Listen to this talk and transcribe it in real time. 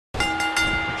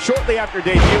Shortly after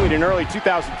debuting in early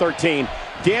 2013,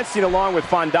 dancing along with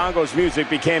Fandango's music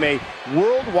became a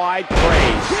worldwide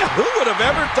craze. Yeah, who would have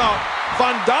ever thought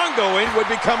Fandangoing would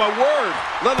become a word,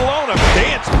 let alone a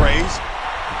dance craze?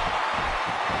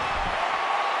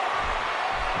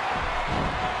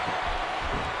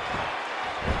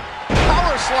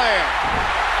 Power slam.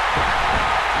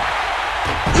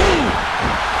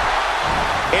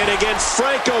 And again,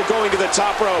 Franco going to the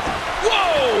top rope.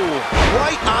 Whoa!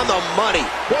 Right on the money.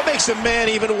 What makes a man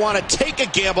even want to take a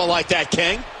gamble like that,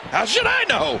 King? How should I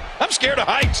know? I'm scared of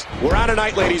heights. We're on a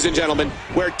night, ladies and gentlemen,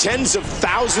 where tens of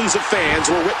thousands of fans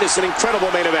will witness an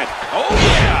incredible main event. Oh,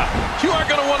 yeah. You aren't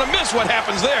going to want to miss what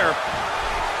happens there.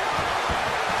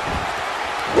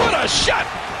 What a shot.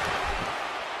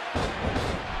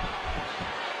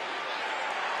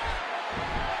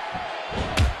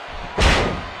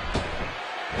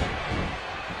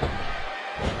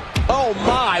 Oh,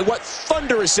 my, what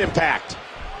thunderous impact.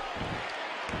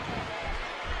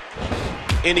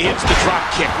 And he hits the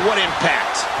drop kick. What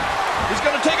impact. He's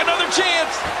going to take another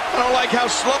chance. I don't like how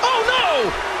slow. Oh, no!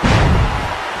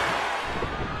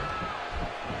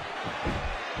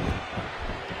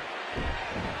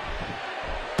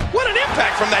 What an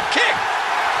impact from that kick.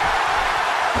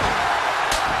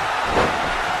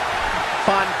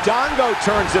 Fandango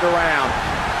turns it around.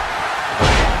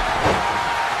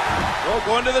 Oh,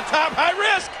 going to the top, high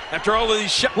risk. After all of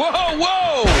these shots. Whoa,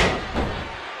 whoa!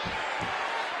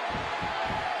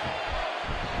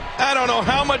 I don't know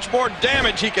how much more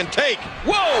damage he can take.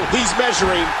 Whoa! He's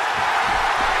measuring.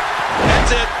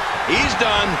 That's it. He's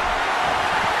done.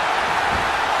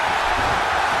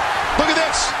 Look at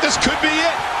this. This could be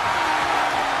it.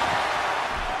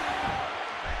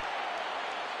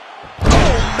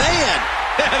 Oh, man.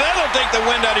 That'll take the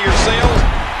wind out of your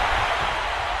sails.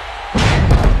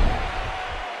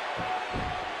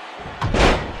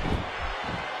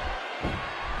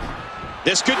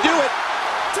 This could do it.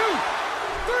 2, 3.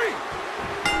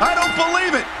 I don't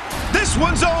believe it. This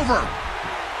one's over.